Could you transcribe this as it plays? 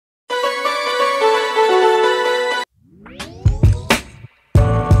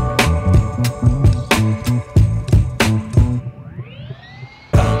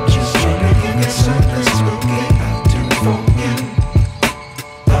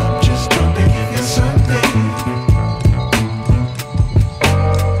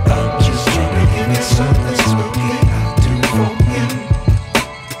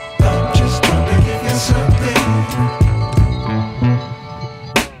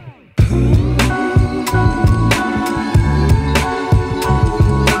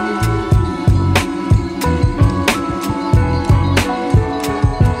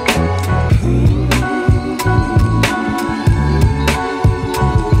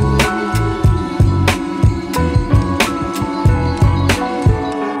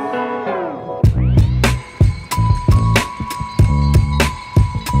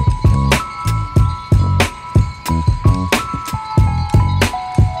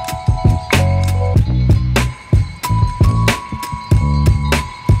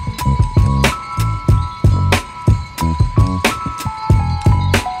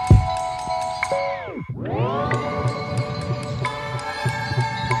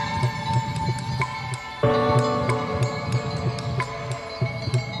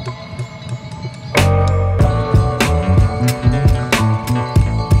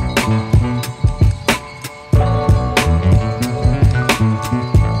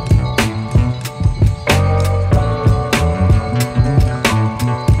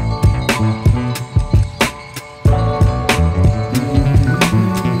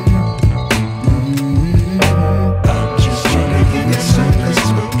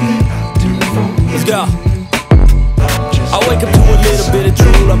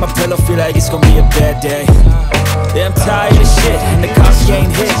my pillow, feel like it's gonna be a bad day. Yeah, I'm tired of shit, and the coffee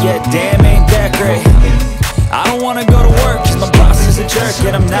ain't hit yet. Damn, ain't that great. I don't wanna go to work, cause my boss is a jerk,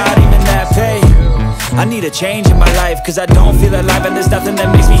 and I'm not even that paid. I need a change in my life, cause I don't feel alive, and there's nothing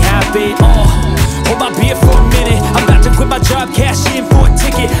that makes me happy. Hold my beer for a minute, I'm about to quit my job, cash in for a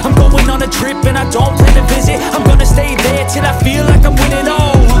ticket. I'm going on a trip and I don't plan to visit. I'm gonna stay there till I feel like I'm winning,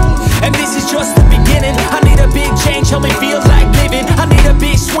 and this is just the beginning. I need a big change, help me feel like living. I need a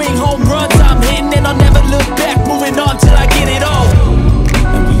big swing, home runs I'm hitting, and I'll never look back, moving on till I get it all.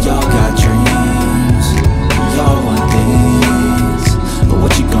 And we all got dreams, we all want things, but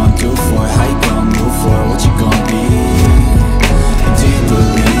what you gonna do for it? How you gonna move for it? What you gonna be? And do you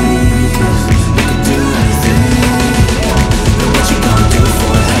believe you can do anything? But what you gonna do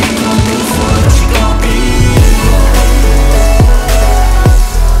for it? How you gonna move for it? What you gonna be?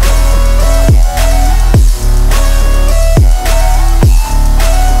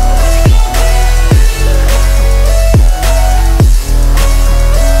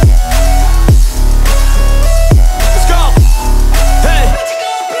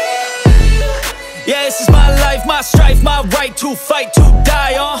 My strife, my right to fight, to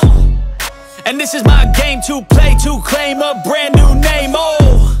die on. And this is my game to play, to claim a brand new name,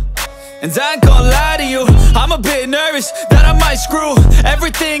 And I ain't gonna lie to you, I'm a bit nervous that I might screw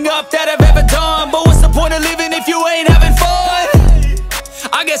everything up that I've ever done. But what's the point of living if you ain't having fun?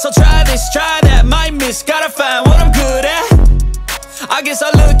 I guess I'll try this, try that, might miss, gotta find what I'm good at. I guess I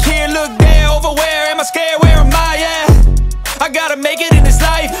look here, look there, over where am I scared, where am I at? I gotta make it in this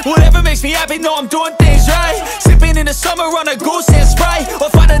life, whatever makes me happy, know I'm doing things right. Sipping in the summer on a goose and Sprite, or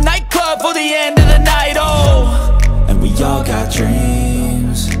find a nightclub for the end of the night, And we all got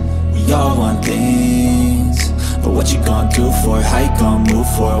dreams, we all want things, but what you gonna do for it? How you gonna move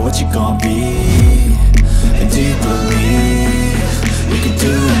for it? What you gonna be? And do you believe you can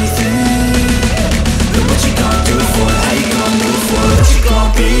do anything?